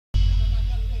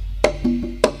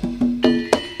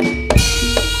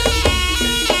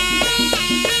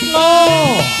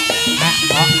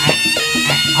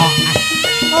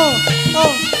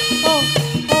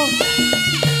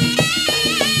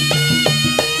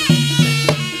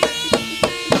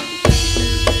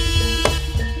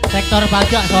Sektor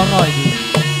pajak Soro ini.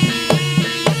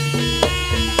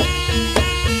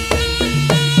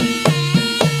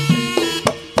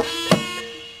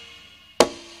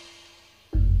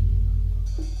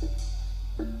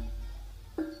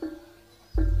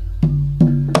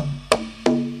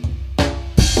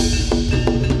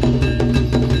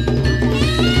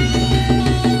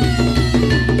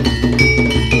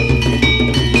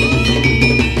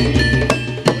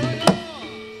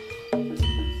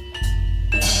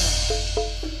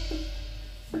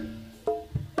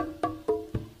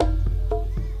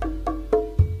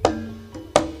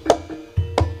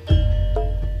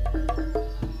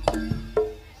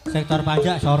 Sektor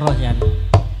pajak Soro ya.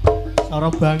 Soro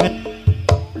banget.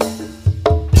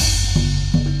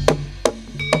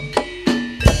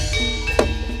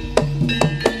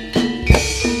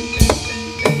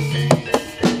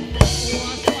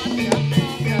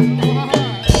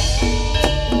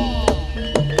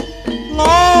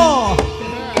 Loh.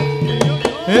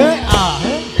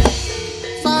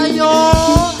 Sayo.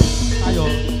 Sayo.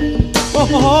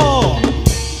 Oh.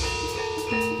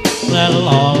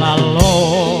 Lelo lalo.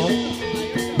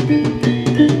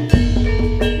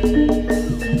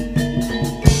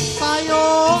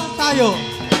 Sayo.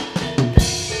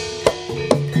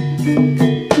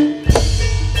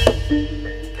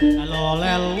 Lelo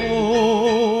lelo.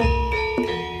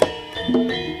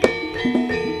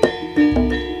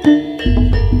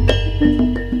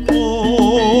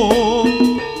 Oh.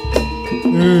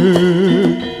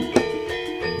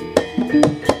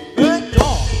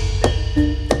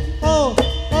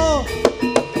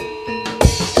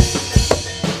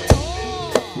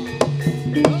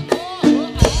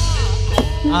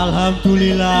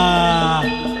 Alhamdulillah.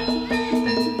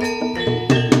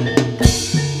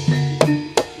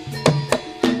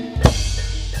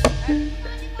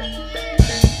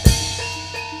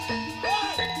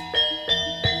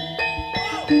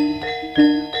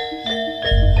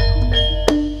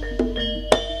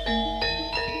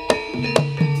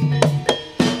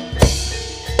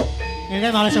 Ini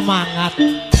kan malah semangat.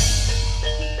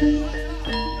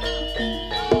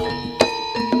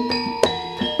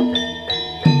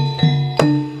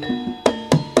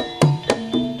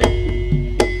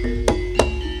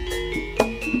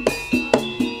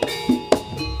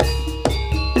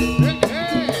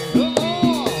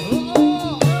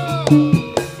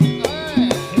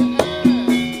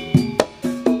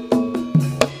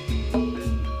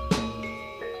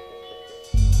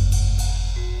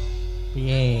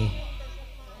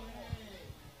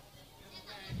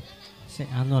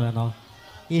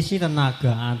 Isi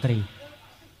tenaga antri.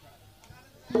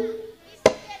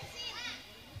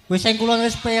 Wis sing kula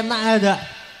wis penak ada.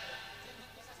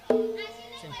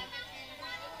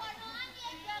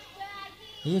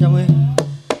 Iya dong we.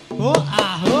 Oh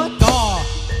to.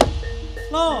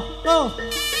 Lo.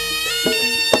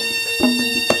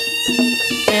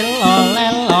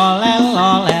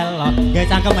 Lelo. Ge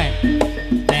cangkeme.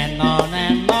 Neno.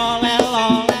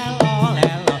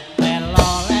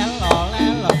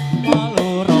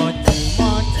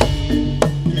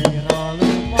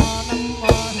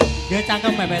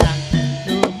 Cangkem bebetang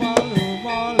lumo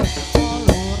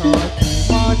roji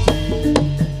moji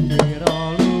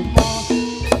kira lumo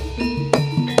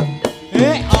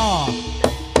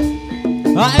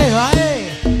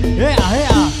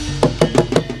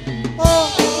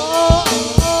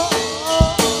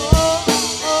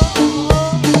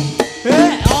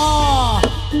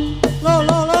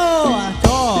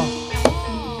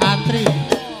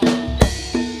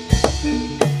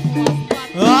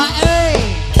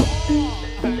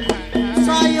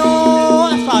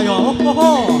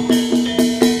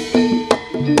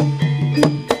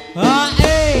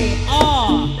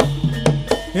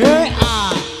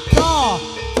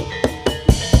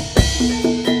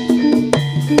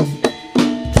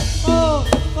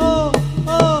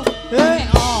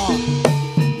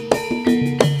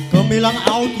Gemilang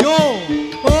audio.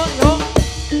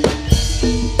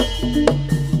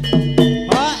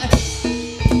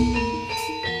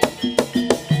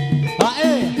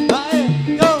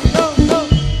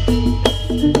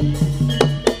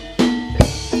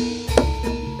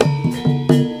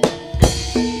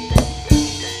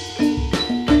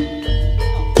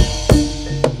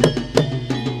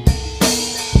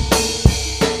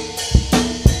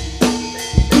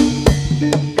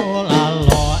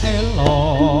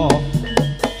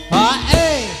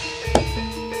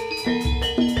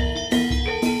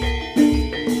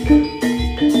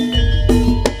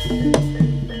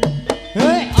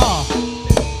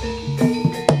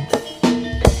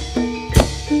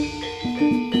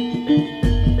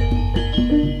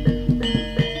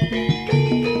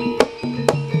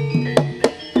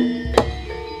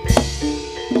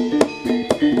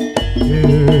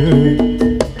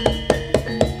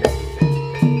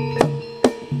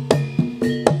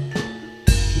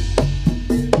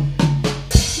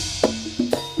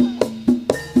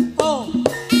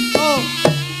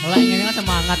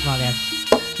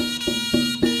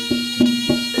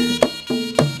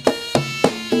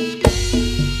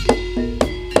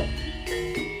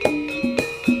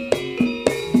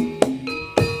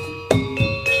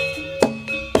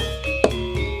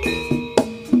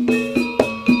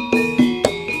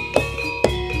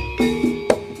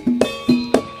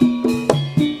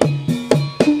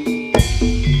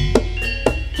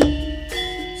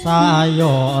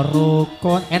 Sayo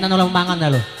rukun enak nolong mangan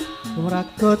dah lo.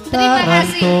 Ragut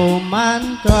tarantu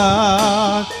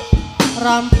mangkang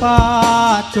rampa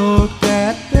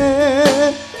jogete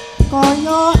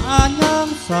kaya anyam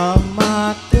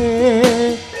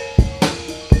semake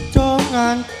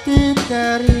jangan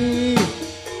dikeri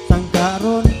sanggak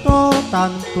runtuh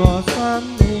tanpa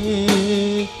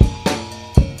seni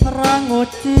rangut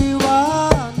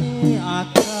jiwani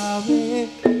agawe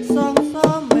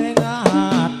sang-sameng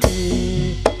ati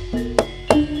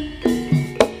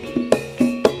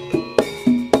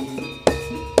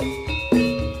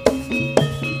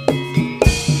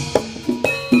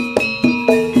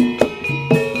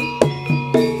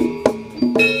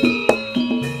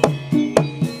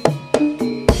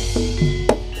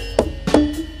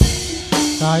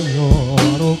sayo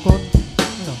rukun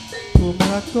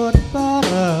kumagot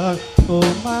bareng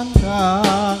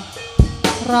tumandang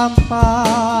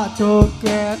rampak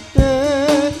jogete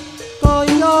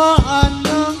kaya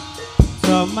anyang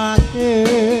semake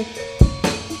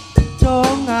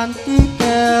jangan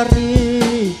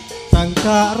dikeri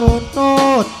sanggak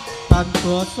runtut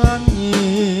tanpa seni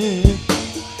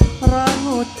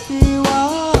rangut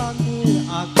jiwani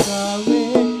agawe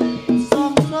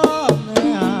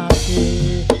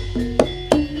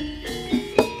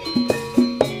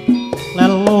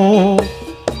lelo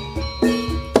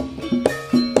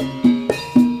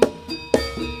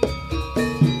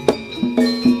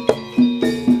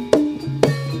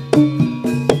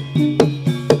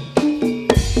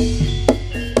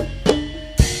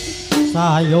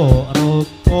sayo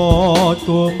rukun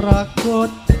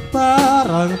kumragut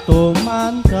bareng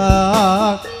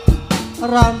tumandang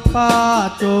rampa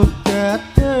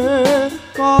jogete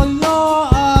kaya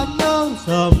anyang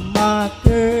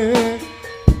semake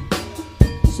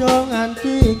jangan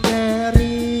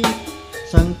dikeri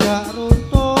sanggak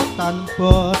runtuh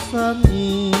tanpa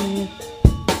seni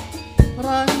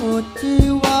rangut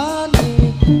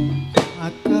jiwani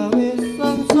agawe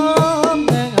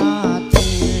sang-sameng ati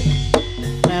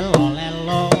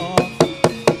lelo-lelo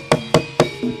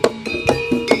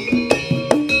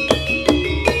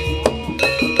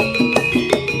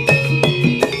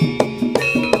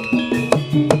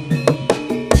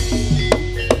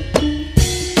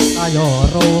ayo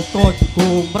rukun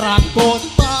kumrakut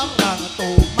barang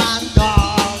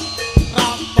tumandang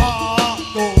rampok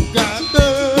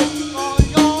jogete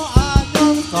kaya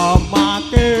anyam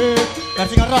semake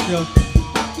versi ngerok ya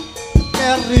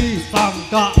keri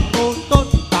sanggak runtut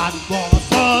tanpa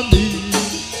seni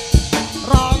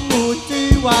rangut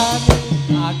jiwani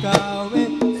agawe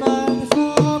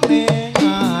sang-sameng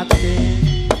ati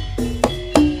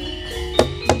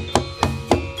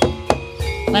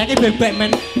lagi bebek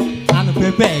men anu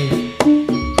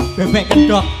bebek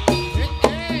kendok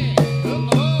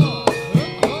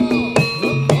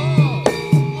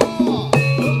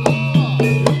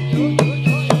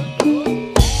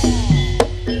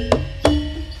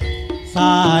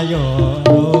sayo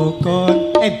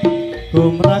rukun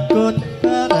kumragut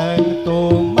bareng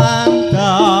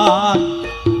tumandang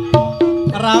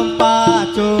rampa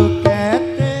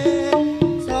jogete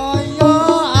saya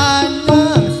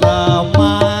anyang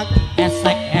semak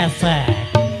esek-esek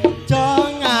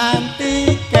jangan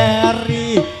dikeri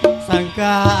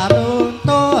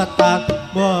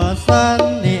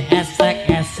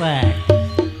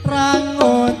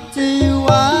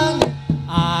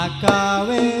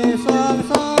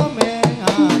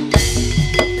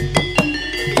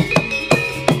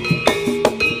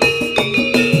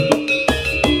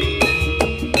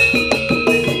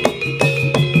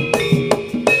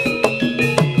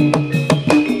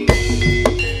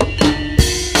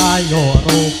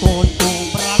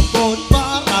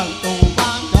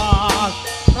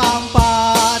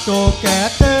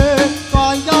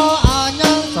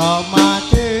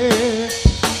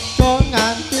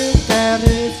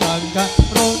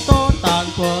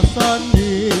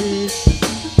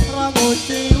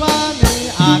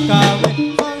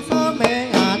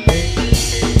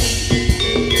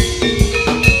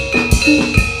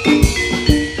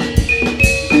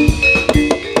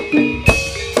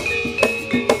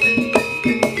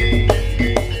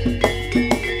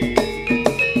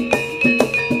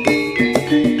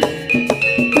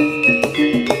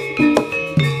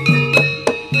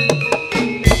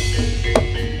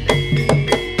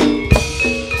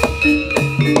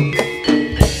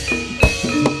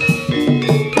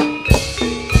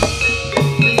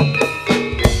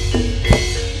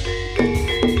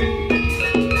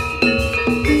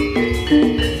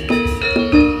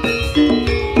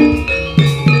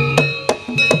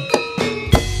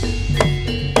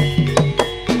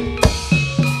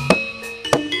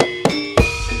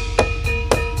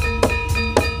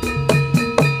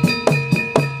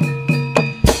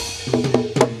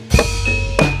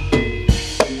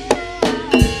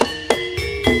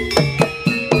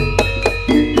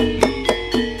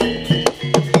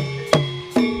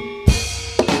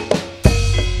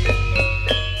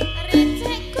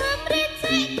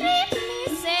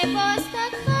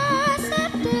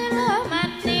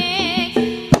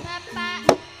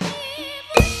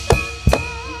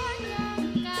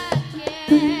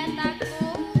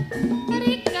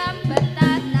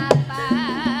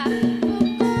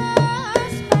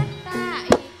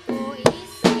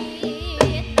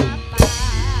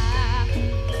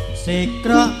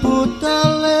Sikrak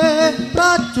putele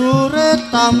prajurit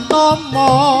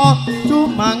tamtama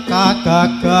cumangka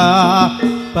gagah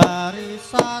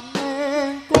barisane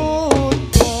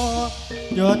kunco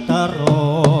yo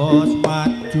terus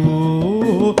maju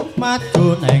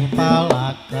neng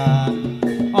palagan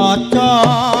aja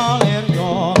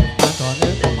liryo antone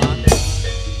komandan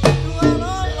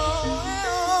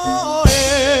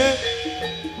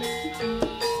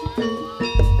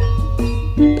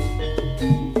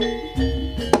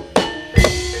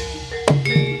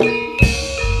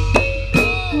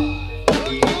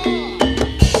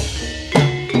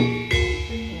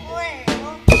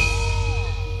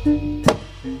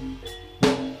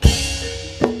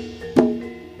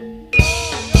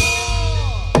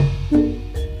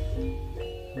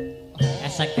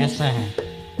esek-esek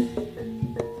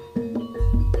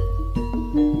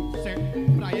sing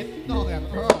prayitno kan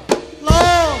lo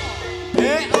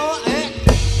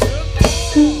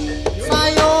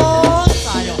sayong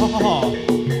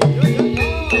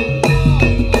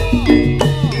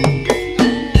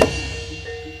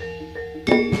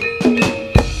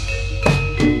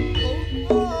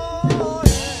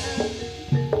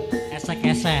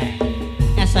esek-esek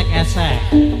esek-esek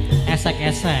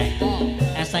esek-esek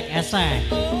esek-esek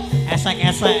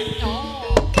esek-esek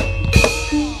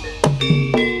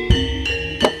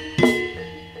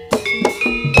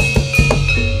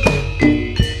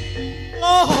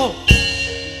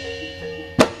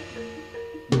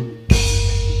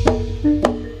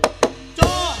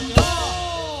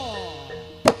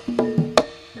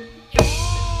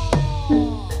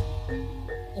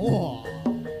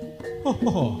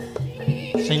loh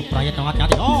sing prayit nang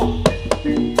ati-ati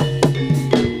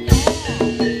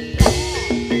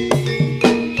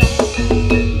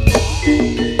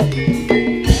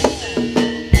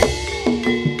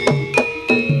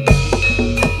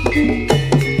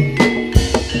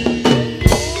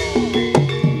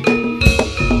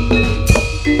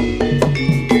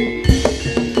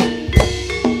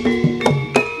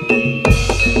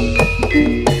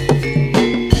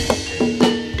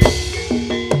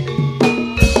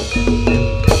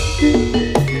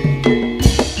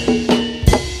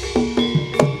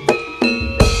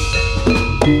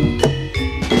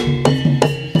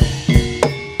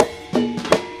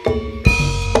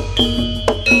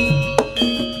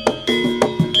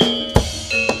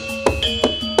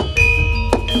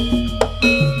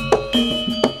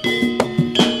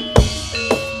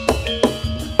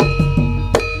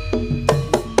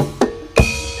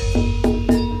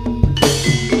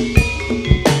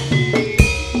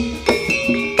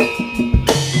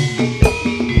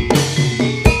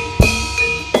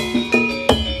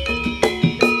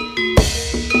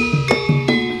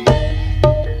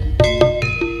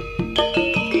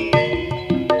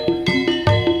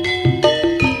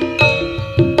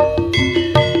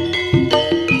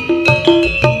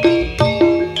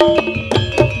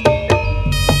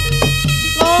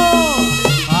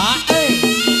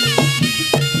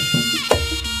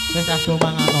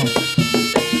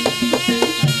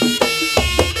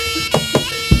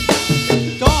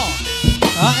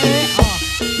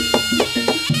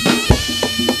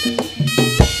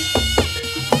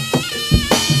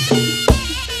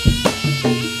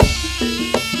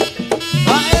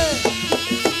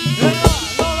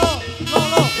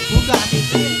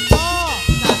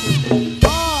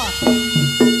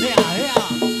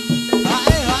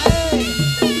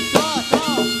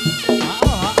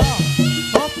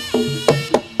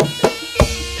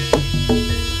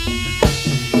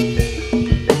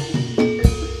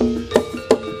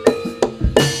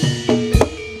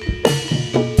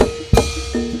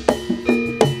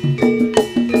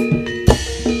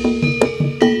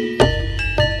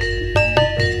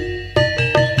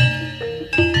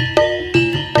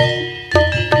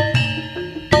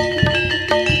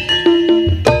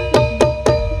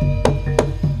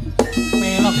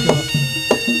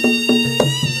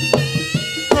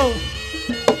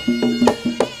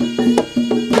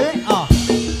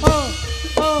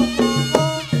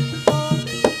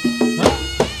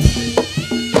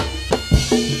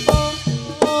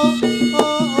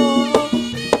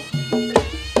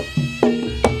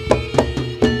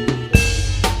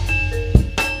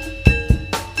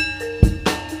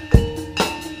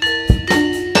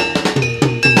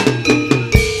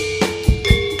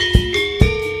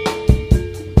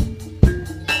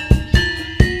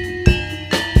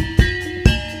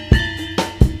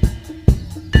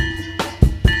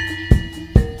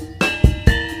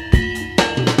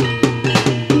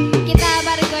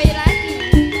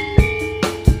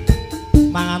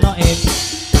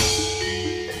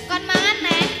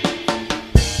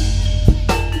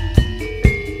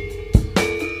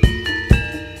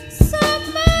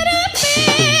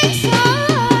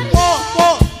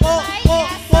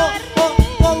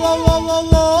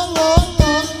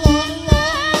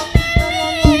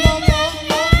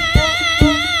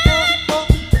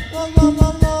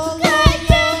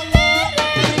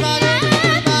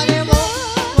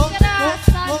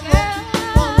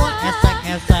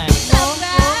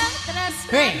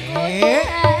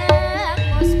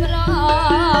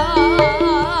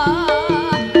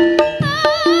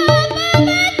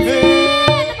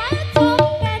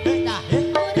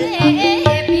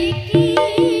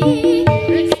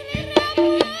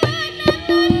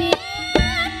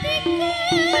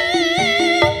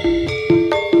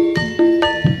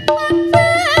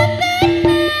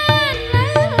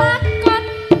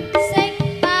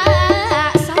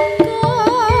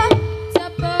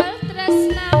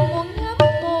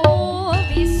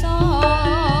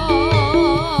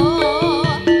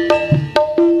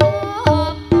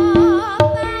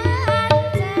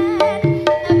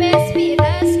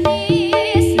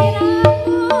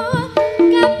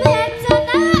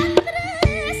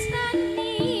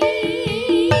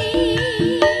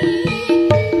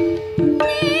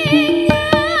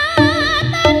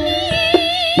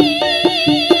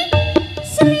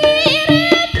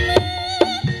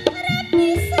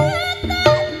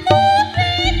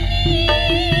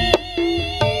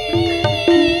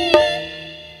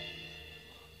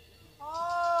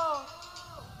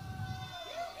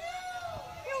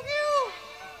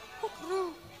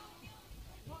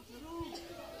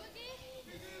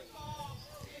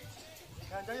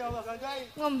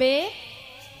Ngombe?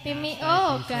 Pimi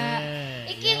oh gak.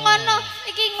 Iki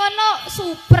ngono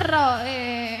super kok.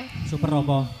 Super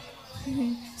apa?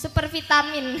 Super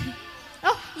vitamin.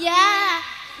 Oh ya.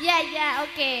 Ya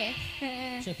oke.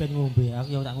 Sik ben ngombe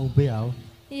aku ya tak ngombe aku.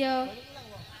 Iya.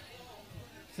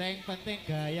 Sing penting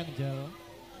gayeng Jel.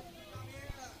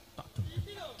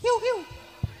 Kiu.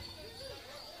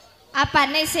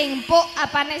 Apane sing empuk,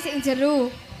 apane sing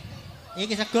jero?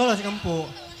 Iki sego lho sing empuk.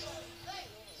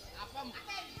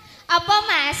 Apa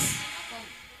Mas?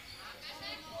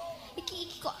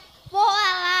 Iki kok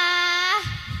walah.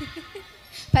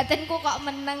 Batinku kok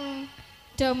meneng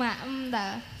do maem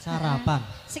ta. Sarapan.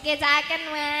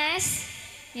 Sekecaken Mas.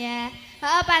 Ya.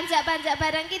 Heeh panjak-panjak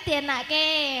bareng ki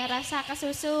dienakke rasa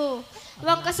kesusu.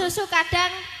 Wong kesusu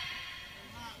kadang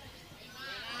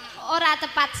ora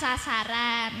tepat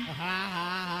sasaran.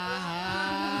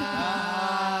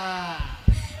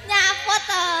 Nyapa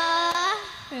to?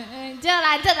 Jo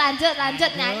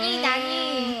lanjut nyanyi.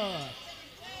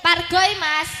 Pargoy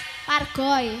Mas,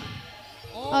 pargoy.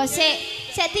 Oh sik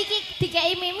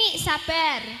dikei mimi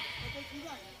sabar.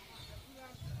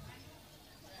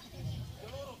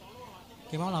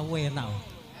 Ki mau lawe enak.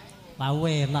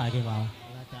 Lawe enak iki mau.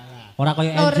 Ora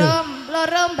kaya Angel.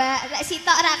 Loro Mbak, lek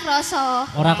sitok ra krasa.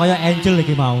 Ora kaya Angel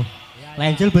iki mau. Lah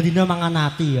Angel bendina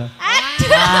mangan ati ya.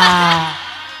 Aduh.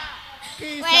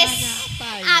 Wes,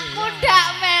 aku ndak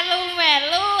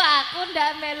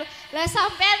melu. Lah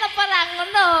sampean apa ra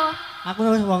ngono?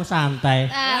 Aku wis wong santai.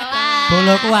 Alah.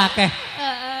 Boloku akeh.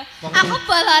 Heeh. Aku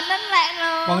bolonen lek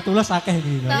no. Wong tulus akeh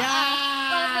iki. Wong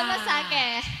tulus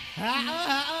akeh.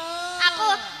 Aku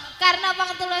karena wong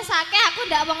tulus akeh, aku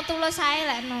ndak wong tulus ae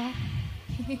lek no.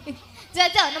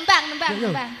 Jojo nembang.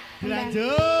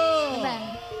 Lanjut. Nembang.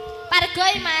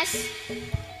 Pargoy Mas.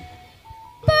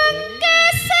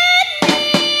 Bengkeseni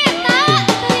tak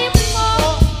trimo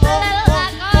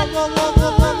lelakon.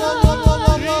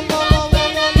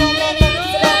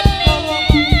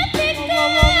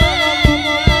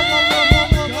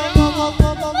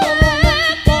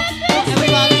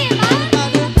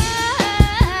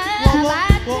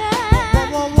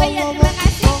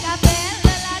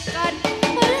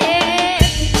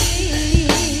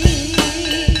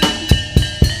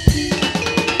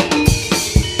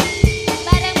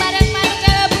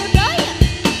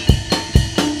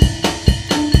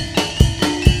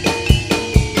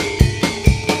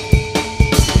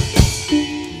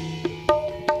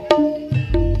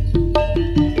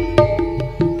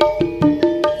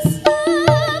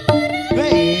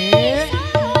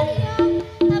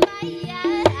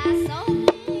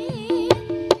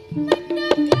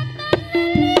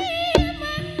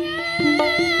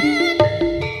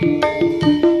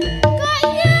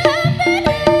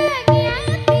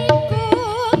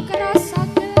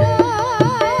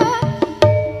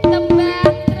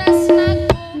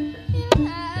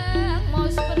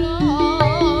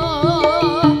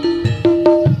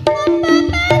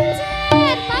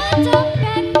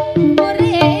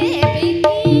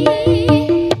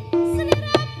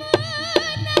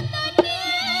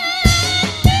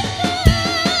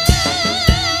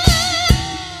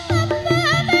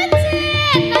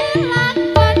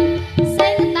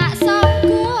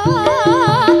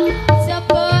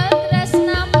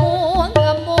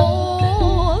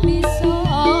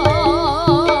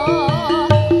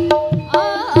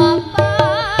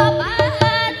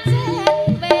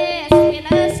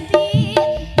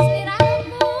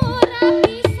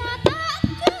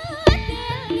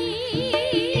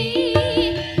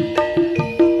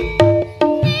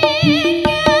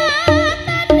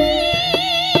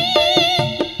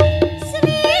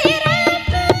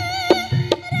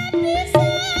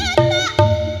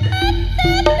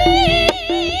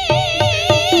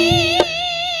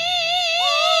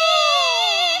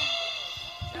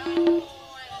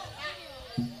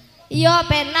 Iya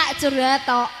penak curhat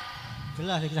tok.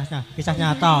 Jelas kisah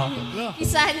nyata.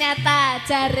 Kisah nyata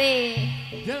jare.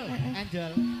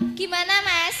 Angel. Gimana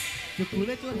Mas?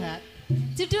 Jebule curhat.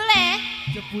 Judulnya?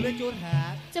 Jebule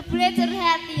curhat. Jebule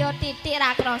curhat yo titik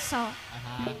ra krasa.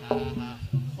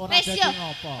 Ora Wes dadi yo.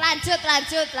 ngopo. Lanjut.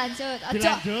 Aja. Lanjut.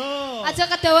 Aja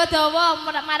kedawa-dawa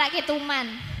marake tuman.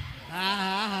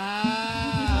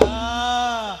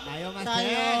 Ayo Mas.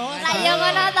 Lah yo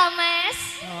ngono to Mas.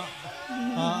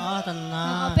 Heeh,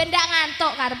 tenang. Ben ndak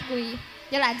ngantuk karep kuwi.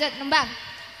 Ya lanjut nembang.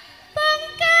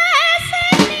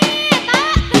 Bengkeseni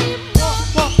tak trimo.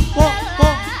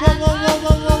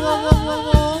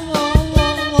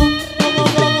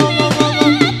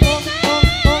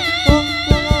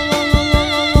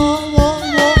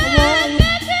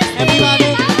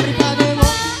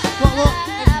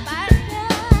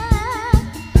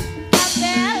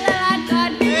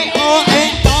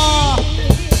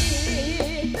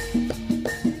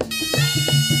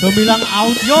 Gilang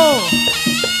Audio.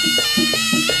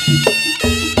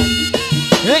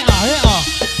 Hei ah.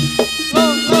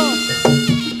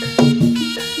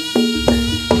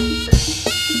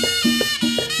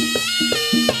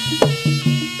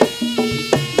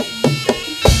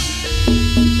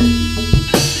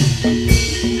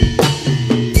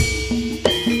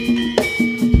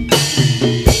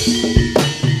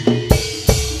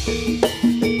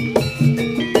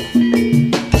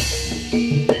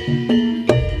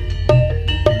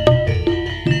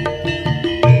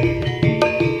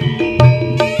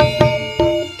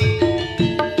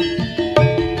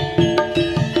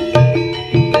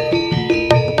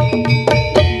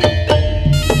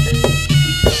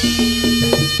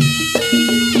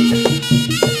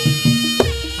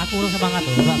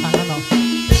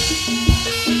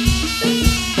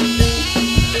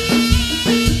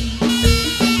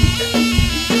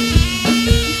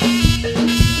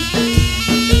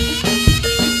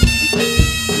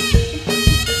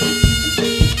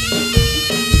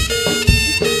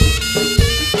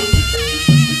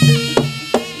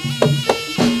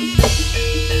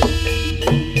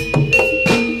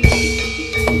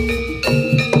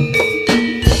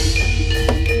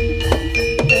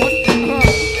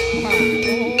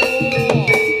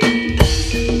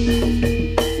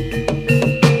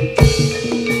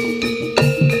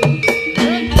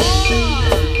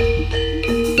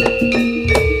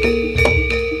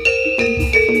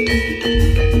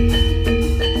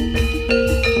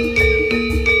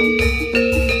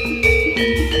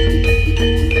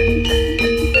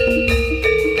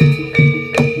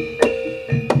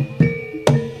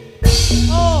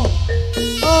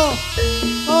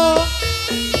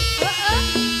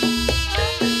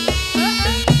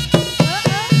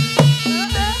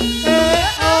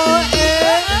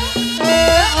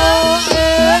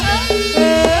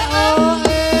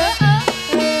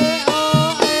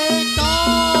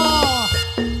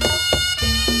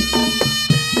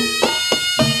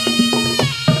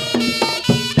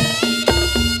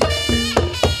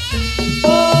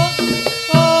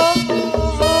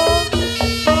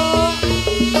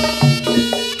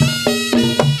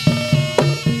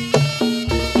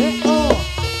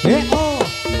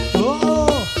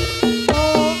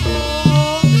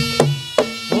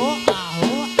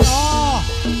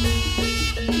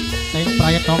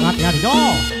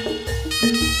 Lo.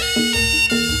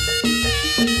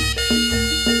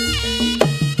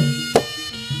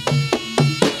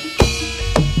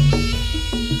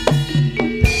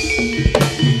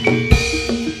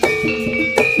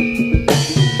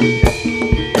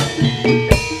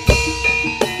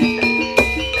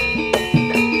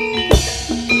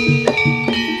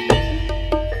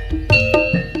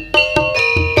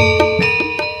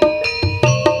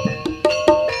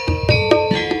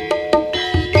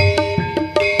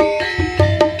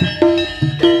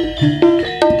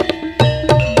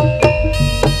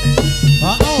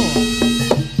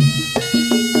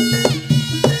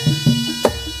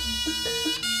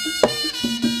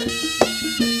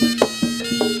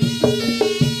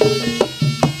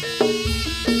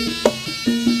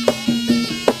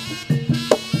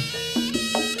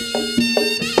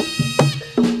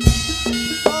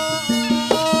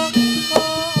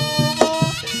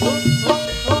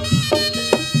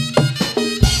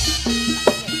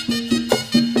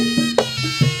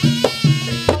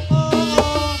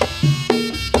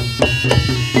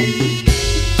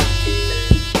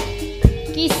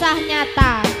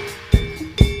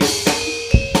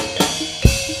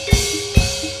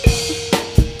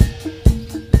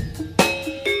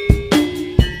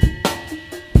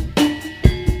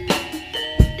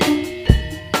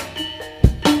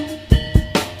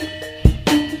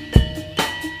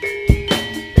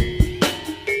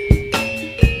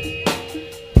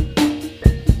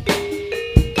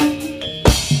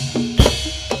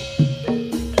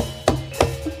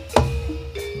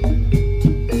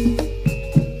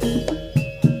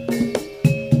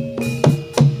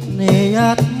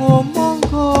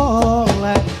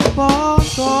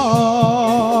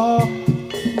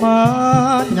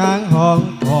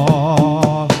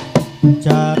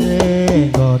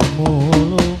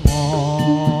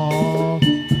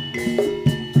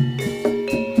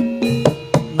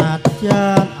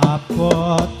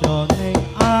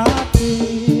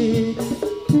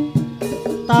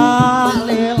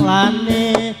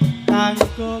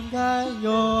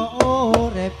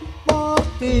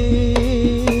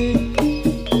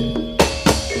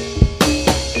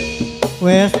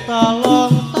 Wes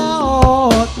telung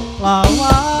taun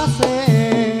lawase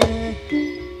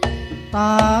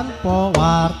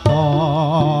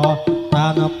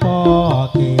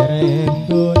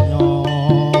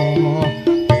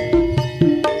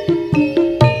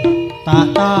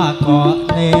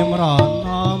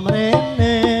nimrono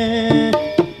mrene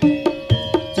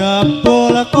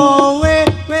jebul kowe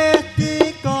wis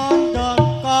dikandhon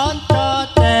kanca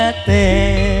tete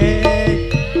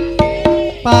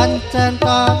pancen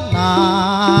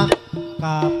tenan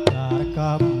kabar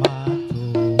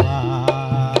kemajuan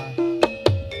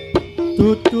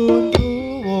dudu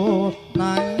tuwa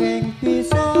nanging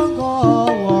bisa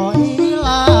nggawa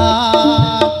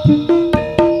ilang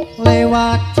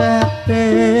lewat cete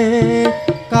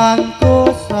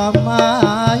kanggo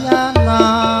samayanan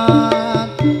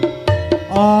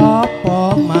apa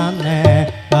maneh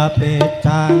babe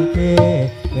cangke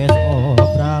wis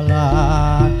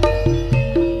obralan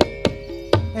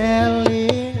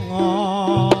elingo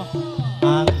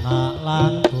anak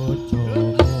lan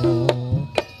bojomu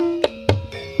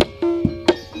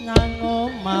nang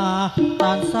omah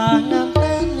tansah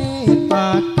ngenteni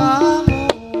pakamu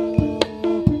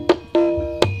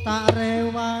tak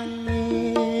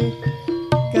rewangi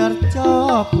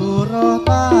kerja buruh